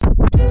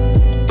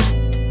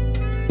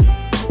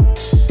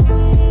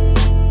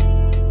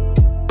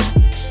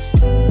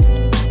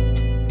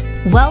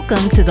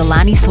Welcome to the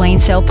Lonnie Swain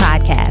Show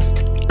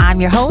podcast. I'm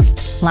your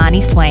host,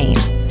 Lonnie Swain.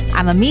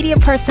 I'm a media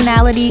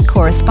personality,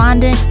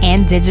 correspondent,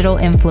 and digital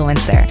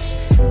influencer.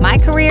 My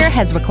career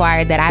has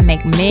required that I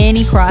make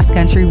many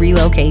cross-country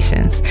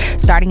relocations,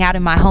 starting out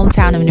in my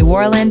hometown of New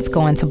Orleans,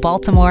 going to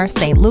Baltimore,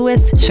 St.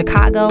 Louis,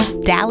 Chicago,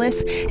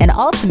 Dallas, and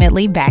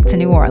ultimately back to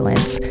New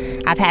Orleans.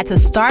 I've had to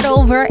start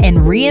over and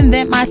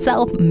reinvent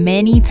myself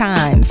many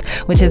times,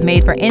 which has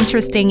made for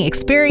interesting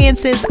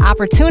experiences,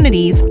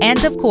 opportunities,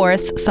 and of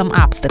course, some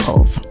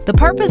obstacles. The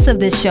purpose of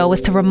this show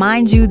is to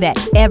remind you that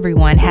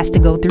everyone has to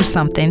go through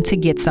something to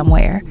get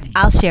somewhere.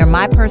 I'll share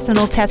my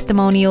personal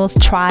testimonials,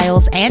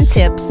 trials, and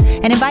tips,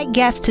 and invite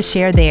guests to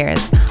share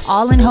theirs,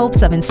 all in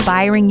hopes of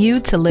inspiring you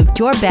to live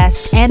your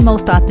best and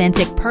most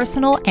authentic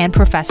personal and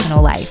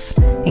professional life,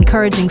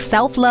 encouraging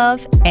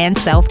self-love and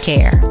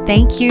self-care.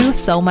 Thank you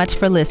so much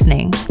for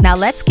listening. Now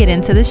let's get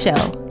into the show.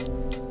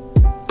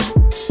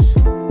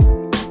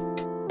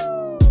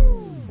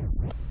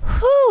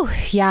 Whew,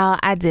 y'all,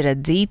 I did a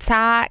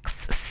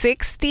detox,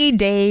 60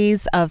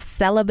 days of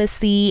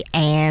celibacy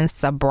and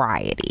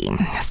sobriety.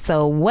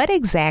 So what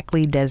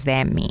exactly does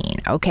that mean?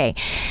 Okay.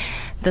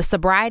 The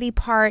sobriety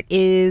part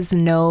is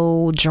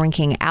no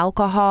drinking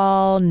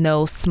alcohol,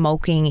 no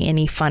smoking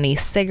any funny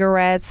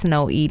cigarettes,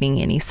 no eating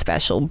any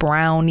special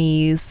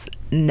brownies,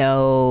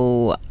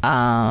 no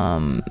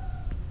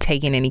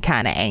taking any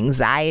kind of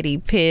anxiety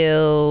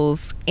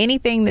pills,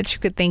 anything that you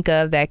could think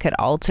of that could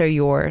alter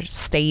your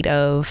state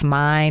of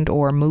mind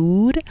or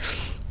mood.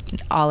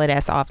 All of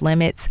that's off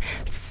limits.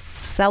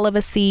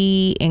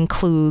 Celibacy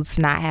includes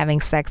not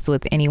having sex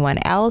with anyone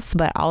else,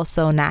 but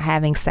also not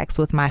having sex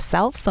with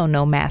myself, so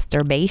no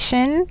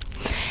masturbation.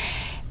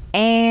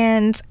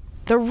 And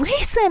the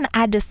reason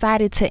I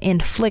decided to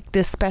inflict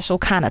this special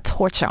kind of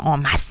torture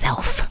on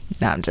myself,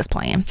 no, I'm just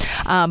playing,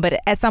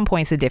 but at some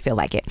points it did feel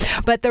like it.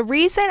 But the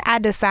reason I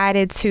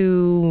decided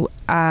to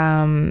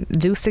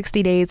do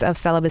 60 days of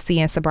celibacy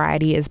and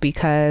sobriety is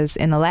because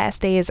in the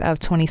last days of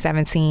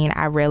 2017,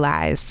 I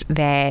realized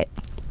that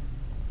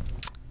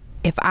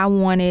if I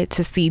wanted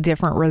to see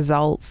different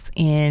results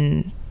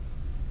in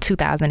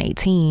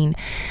 2018,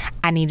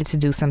 I needed to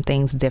do some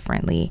things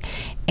differently.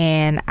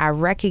 And I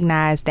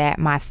recognized that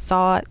my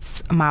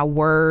thoughts, my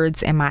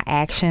words, and my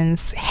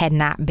actions had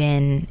not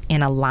been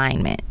in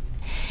alignment.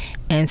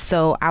 And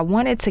so I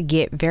wanted to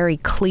get very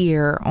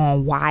clear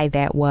on why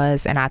that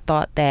was. And I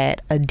thought that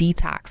a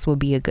detox would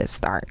be a good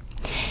start.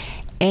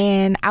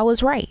 And I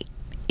was right.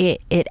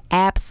 It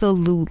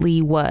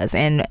absolutely was.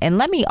 And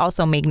let me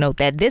also make note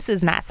that this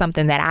is not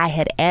something that I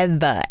had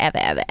ever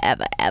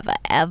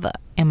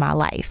in my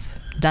life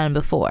done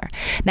before.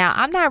 Now,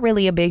 I'm not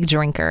really a big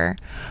drinker,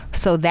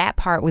 so that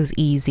part was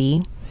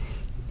easy.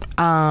 If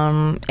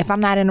I'm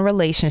not in a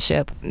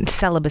relationship,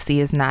 celibacy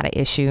is not an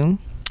issue.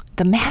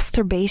 The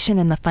masturbation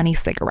and the funny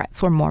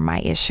cigarettes were more my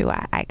issue,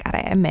 I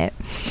gotta admit.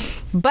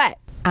 But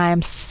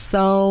I'm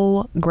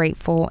so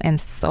grateful and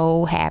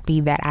so happy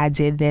that I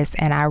did this.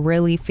 And I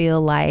really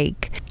feel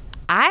like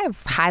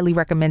I've highly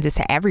recommended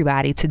to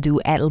everybody to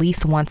do at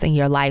least once in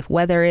your life,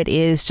 whether it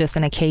is just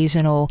an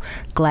occasional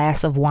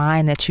glass of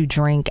wine that you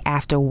drink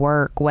after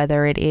work,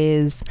 whether it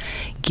is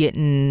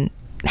getting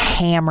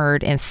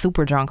hammered and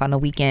super drunk on the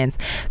weekends.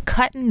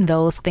 Cutting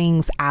those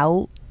things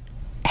out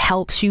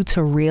helps you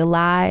to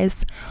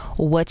realize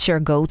what your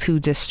go-to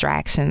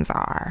distractions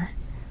are.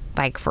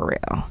 Like, for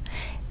real.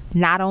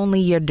 Not only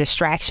your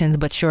distractions,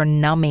 but your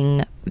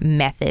numbing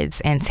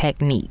methods and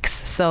techniques.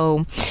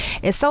 So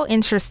it's so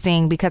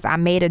interesting because I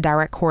made a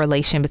direct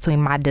correlation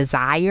between my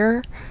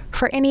desire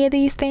for any of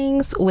these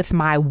things with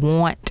my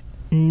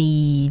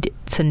need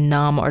to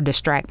numb or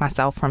distract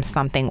myself from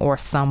something or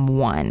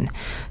someone.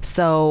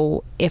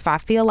 So if I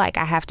feel like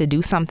I have to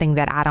do something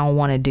that I don't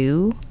want to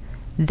do,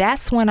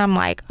 that's when I'm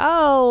like,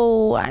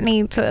 oh, I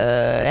need to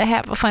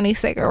have a funny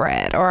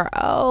cigarette, or,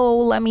 oh,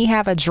 let me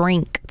have a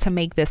drink to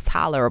make this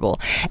tolerable.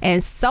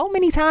 And so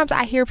many times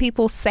I hear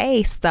people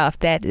say stuff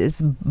that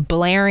is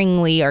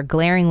blaringly or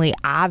glaringly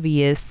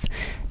obvious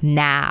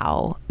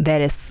now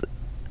that it's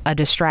a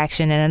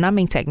distraction and a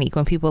numbing technique.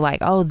 When people are like,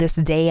 oh, this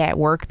day at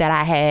work that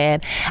I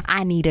had,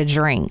 I need a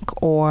drink.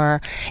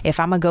 Or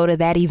if I'm gonna go to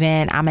that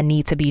event, I'm gonna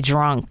need to be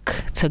drunk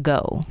to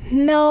go.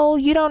 No,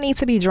 you don't need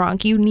to be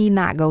drunk. You need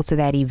not go to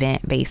that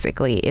event,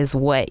 basically, is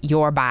what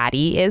your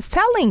body is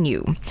telling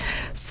you.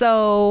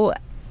 So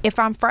if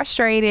I'm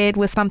frustrated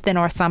with something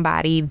or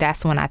somebody,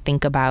 that's when I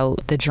think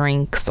about the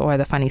drinks or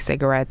the funny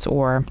cigarettes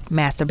or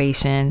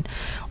masturbation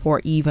or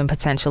even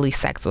potentially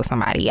sex with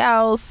somebody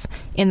else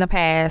in the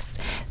past.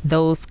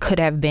 Those could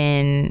have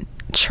been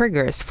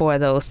triggers for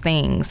those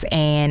things.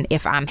 And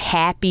if I'm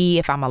happy,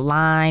 if I'm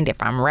aligned,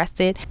 if I'm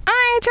rested,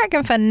 I ain't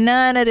checking for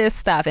none of this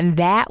stuff. And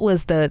that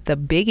was the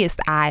biggest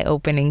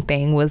eye-opening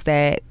thing, was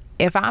that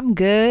if I'm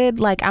good,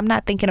 like, I'm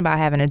not thinking about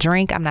having a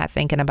drink. I'm not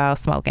thinking about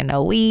smoking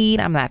no weed.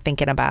 I'm not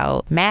thinking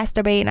about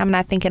masturbating. I'm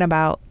not thinking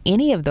about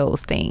any of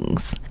those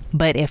things.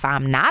 But if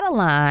I'm not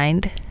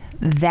aligned,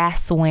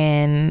 that's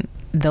when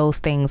those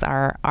things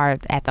are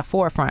at the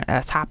forefront,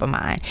 top of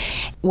mind.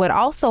 What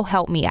also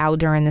helped me out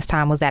during this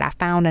time was that I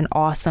found an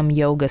awesome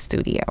yoga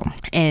studio,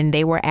 and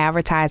they were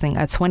advertising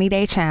a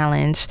 20-day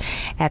challenge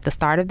at the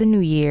start of the new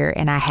year,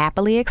 and I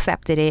happily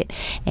accepted it.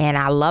 And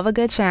I love a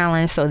good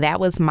challenge, so that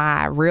was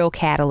my real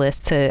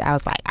catalyst to, I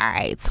was like, all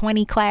right,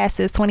 20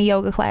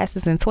 yoga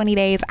classes in 20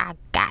 days, I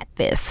got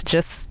this,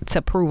 just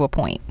to prove a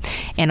point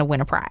and to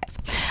win a prize.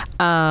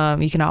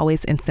 You can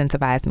always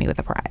incentivize me with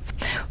a prize.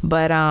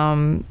 But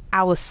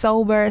I was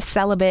sober,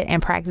 celibate,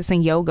 and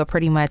practicing yoga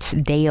pretty much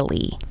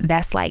daily.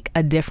 That's like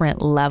a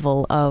different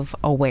level of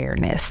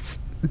awareness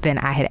than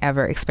I had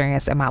ever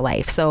experienced in my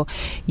life. So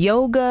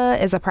yoga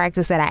is a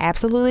practice that I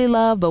absolutely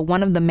love, but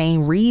one of the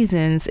main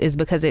reasons is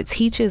because it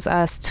teaches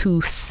us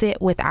to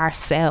sit with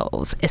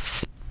ourselves,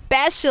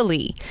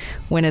 especially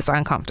when it's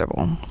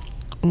uncomfortable.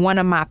 One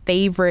of my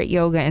favorite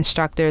yoga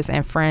instructors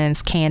and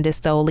friends, Candace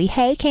Doley.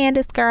 Hey,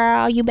 Candace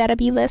girl, you better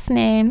be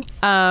listening.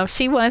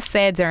 She once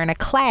said during a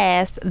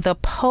class, the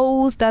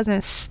pose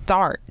doesn't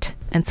start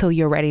until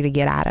you're ready to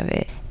get out of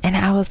it. And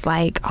I was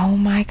like, oh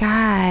my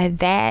God,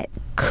 that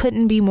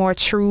couldn't be more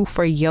true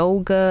for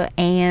yoga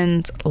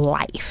and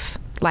life.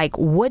 Like,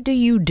 what do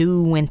you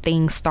do when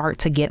things start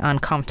to get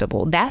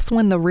uncomfortable? That's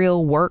when the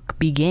real work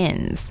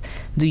begins.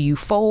 Do you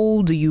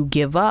fold? Do you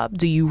give up?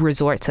 Do you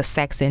resort to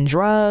sex and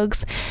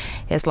drugs?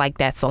 It's like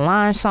that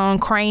Solange song,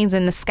 Cranes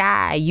in the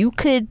Sky. You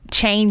could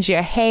change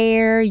your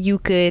hair. You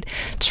could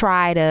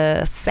try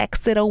to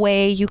sex it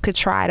away. You could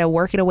try to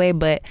work it away.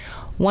 But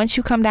once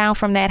you come down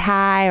from that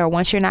high, or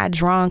once you're not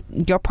drunk,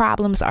 your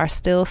problems are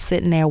still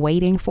sitting there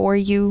waiting for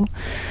you.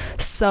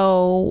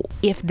 So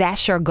if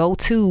that's your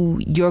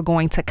go-to, you're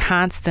going to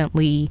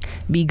constantly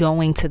be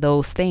going to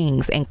those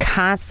things and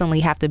constantly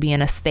have to be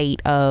in a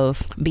state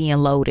of being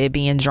loaded,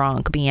 being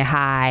drunk, being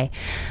high,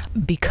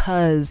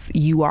 because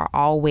you are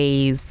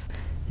always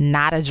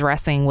not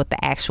addressing what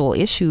the actual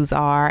issues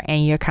are,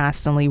 and you're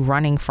constantly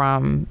running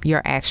from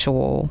your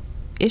actual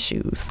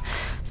issues.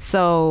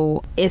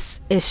 So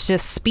it's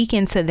just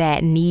speaking to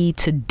that need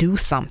to do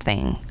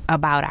something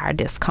about our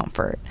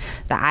discomfort.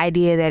 The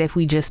idea that if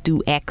we just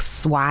do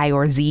X, Y,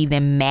 or Z,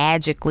 then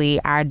magically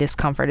our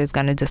discomfort is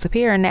going to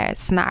disappear, and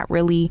that's not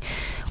really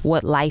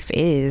what life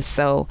is.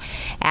 So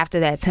after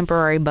that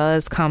temporary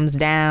buzz comes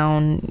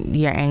down,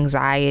 your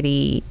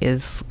anxiety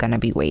is going to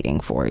be waiting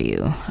for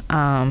you.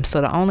 So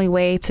the only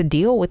way to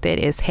deal with it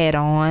is head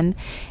on,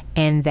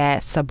 and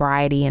that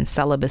sobriety and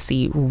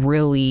celibacy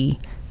really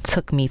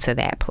took me to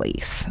that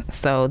place.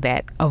 So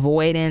that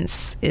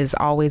avoidance is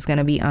always going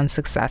to be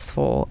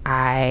unsuccessful.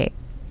 I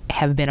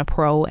have been a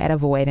pro at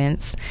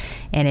avoidance,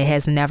 and it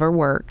has never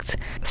worked.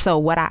 So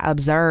what I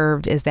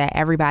observed is that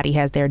everybody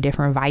has their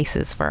different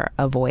vices for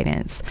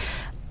avoidance.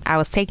 I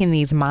was taking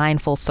these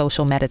mindful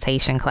social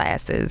meditation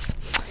classes,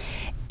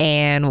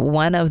 and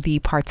one of the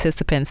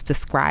participants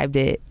described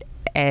it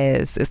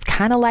as, it's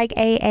kind of like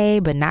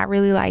AA, but not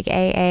really like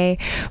AA.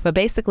 But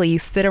basically you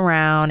sit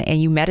around and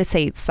you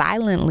meditate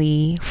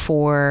silently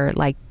for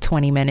like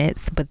 20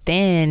 minutes, but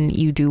then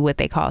you do what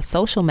they call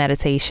social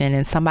meditation,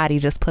 and somebody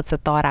just puts a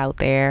thought out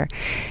there,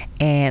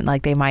 and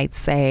like they might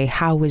say,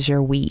 how was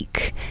your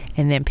week?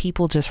 And then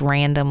people just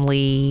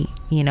randomly,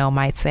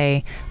 might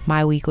say,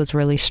 my week was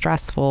really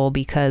stressful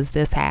because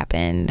this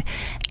happened.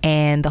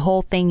 And the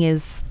whole thing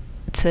is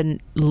to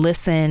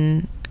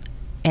listen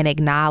and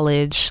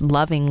acknowledge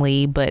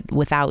lovingly, but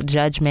without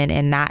judgment,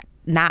 and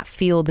not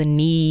feel the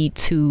need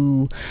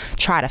to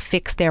try to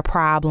fix their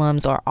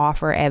problems or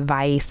offer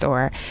advice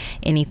or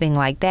anything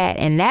like that.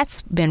 And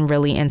that's been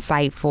really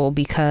insightful,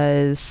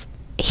 because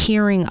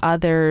hearing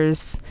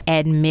others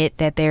admit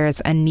that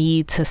there's a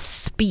need to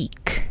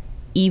speak,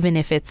 even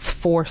if it's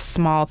for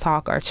small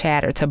talk or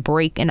chatter, to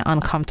break an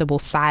uncomfortable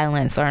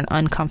silence or an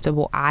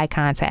uncomfortable eye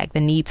contact, the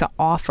need to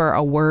offer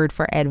a word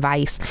for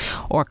advice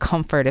or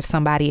comfort if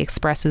somebody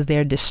expresses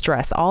their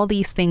distress. All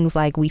these things,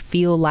 like, we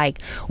feel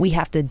like we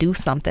have to do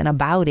something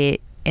about it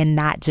and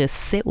not just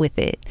sit with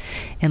it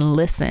and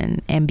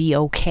listen and be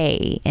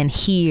okay and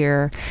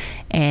hear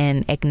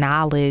and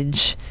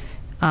acknowledge,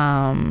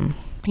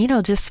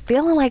 just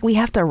feeling like we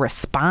have to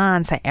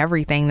respond to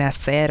everything that's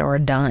said or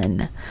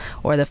done,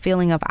 or the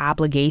feeling of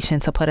obligation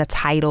to put a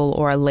title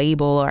or a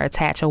label or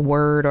attach a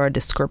word or a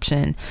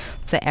description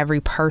to every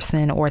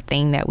person or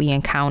thing that we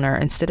encounter,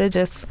 instead of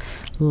just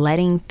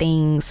letting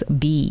things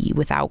be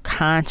without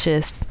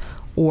conscious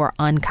or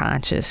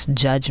unconscious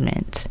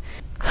judgment.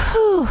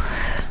 Whew.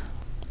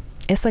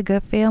 It's a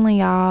good feeling,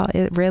 y'all.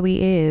 It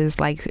really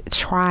is. Like,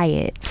 try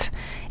it.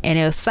 And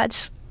it was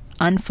such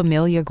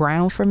unfamiliar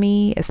ground for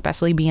me,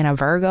 especially being a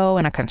Virgo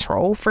and a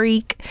control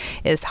freak.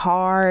 It's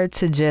hard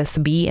to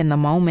just be in the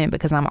moment,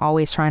 because I'm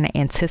always trying to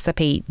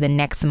anticipate the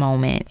next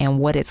moment and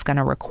what it's going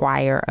to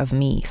require of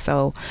me.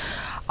 So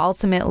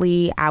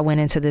ultimately, I went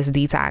into this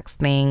detox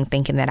thing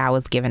thinking that I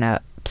was giving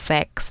up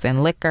sex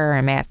and liquor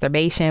and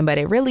masturbation, but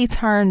it really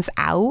turns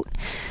out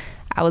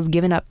I was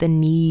giving up the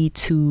need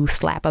to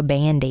slap a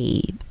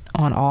Band-Aid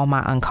on all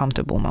my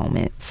uncomfortable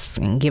moments,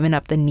 and giving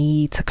up the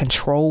need to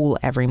control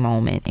every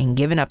moment, and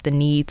giving up the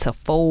need to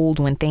fold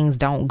when things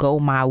don't go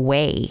my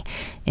way,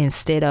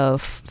 instead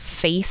of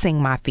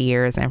facing my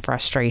fears and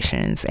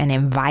frustrations and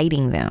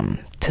inviting them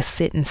to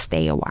sit and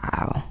stay a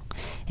while,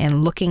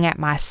 and looking at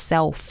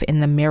myself in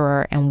the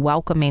mirror and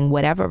welcoming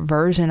whatever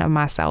version of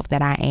myself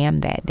that I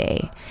am that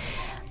day.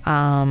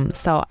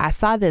 So I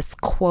saw this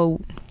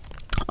quote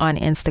on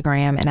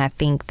Instagram, and I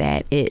think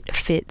that it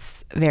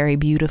fits very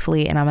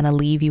beautifully, and I'm going to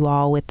leave you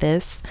all with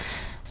this.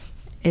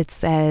 It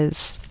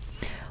says,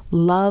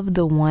 "Love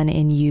the one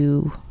in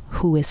you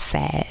who is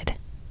sad.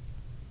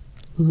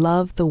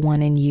 Love the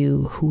one in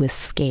you who is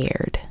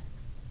scared.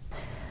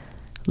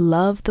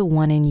 Love the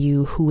one in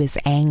you who is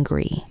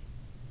angry.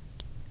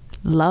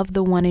 Love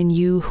the one in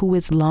you who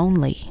is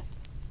lonely.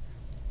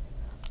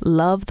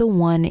 Love the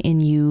one in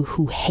you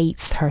who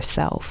hates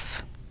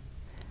herself.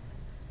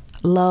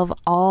 Love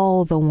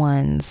all the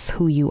ones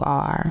who you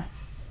are,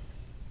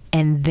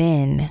 and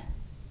then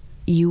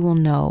you will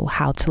know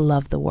how to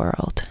love the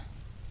world."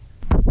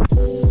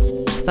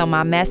 So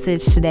my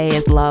message today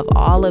is love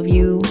all of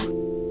you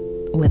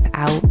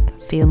without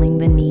feeling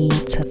the need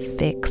to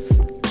fix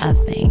a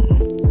thing.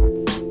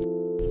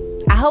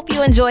 I hope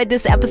you enjoyed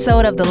this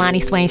episode of the Lonnie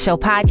Swain Show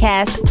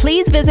podcast.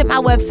 Please visit my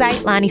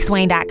website,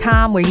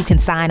 LonnieSwain.com, where you can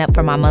sign up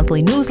for my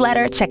monthly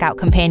newsletter, check out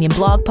companion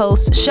blog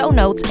posts, show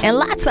notes, and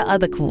lots of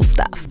other cool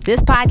stuff.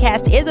 This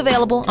podcast is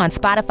available on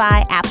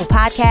Spotify, Apple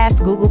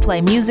Podcasts, Google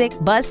Play Music,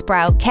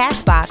 Buzzsprout,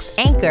 Castbox,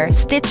 Anchor,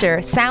 Stitcher,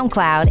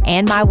 SoundCloud,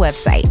 and my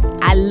website.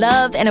 I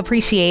love and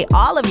appreciate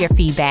all of your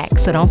feedback,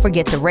 so don't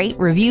forget to rate,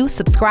 review,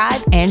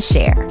 subscribe, and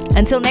share.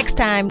 Until next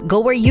time, go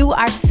where you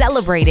are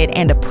celebrated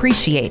and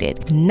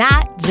appreciated,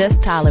 not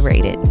just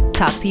tolerated.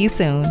 Talk to you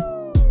soon.